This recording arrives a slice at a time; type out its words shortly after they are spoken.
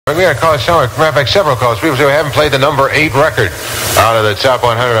we got a call. Matter of fact, several calls. People say we haven't played the number 8 record out of the top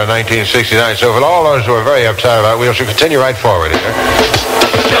 100 of 1969. So for all those who are very upset about it, we shall continue right forward here.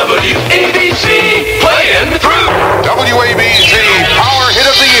 WABC playing through. WABC Power Hit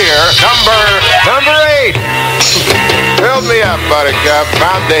of the Year, number 8. Build me up, Buttercup.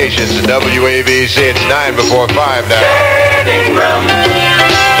 Foundations at WABC. It's 9 before 5 now. Ingram.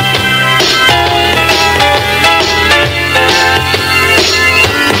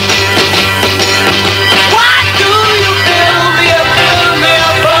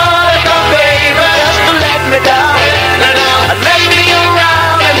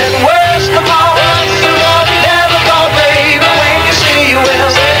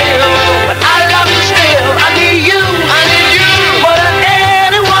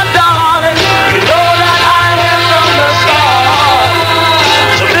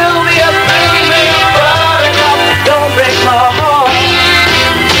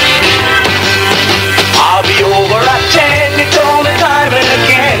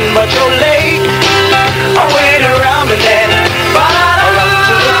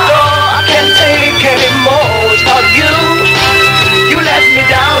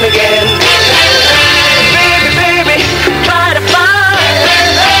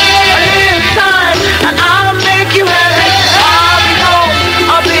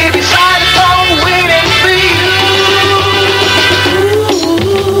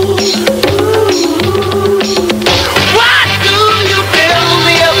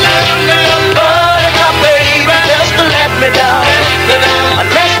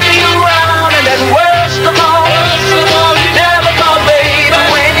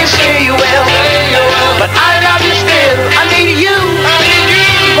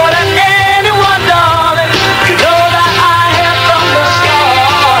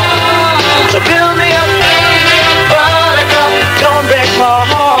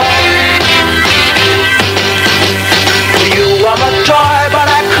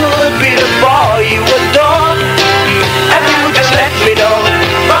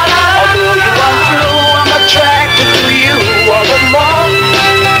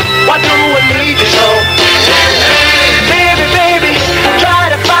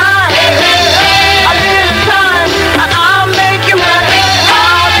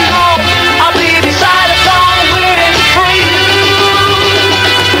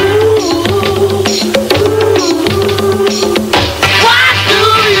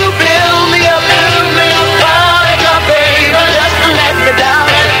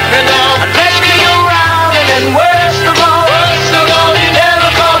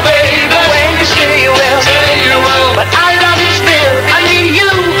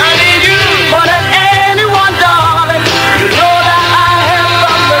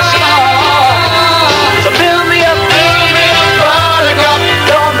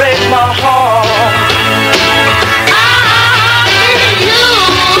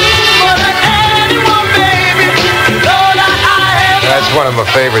 One of my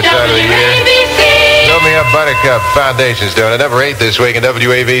favorites out of the year. Build me up, Buttercup. Foundations doing it. Number 8 this week in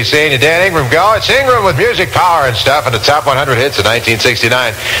WABC. And your Dan Ingram go. It's Ingram with music, power, and stuff in the top 100 hits of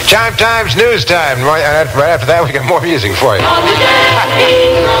 1969. Chime Times, news time. Right after that, we got more music for you.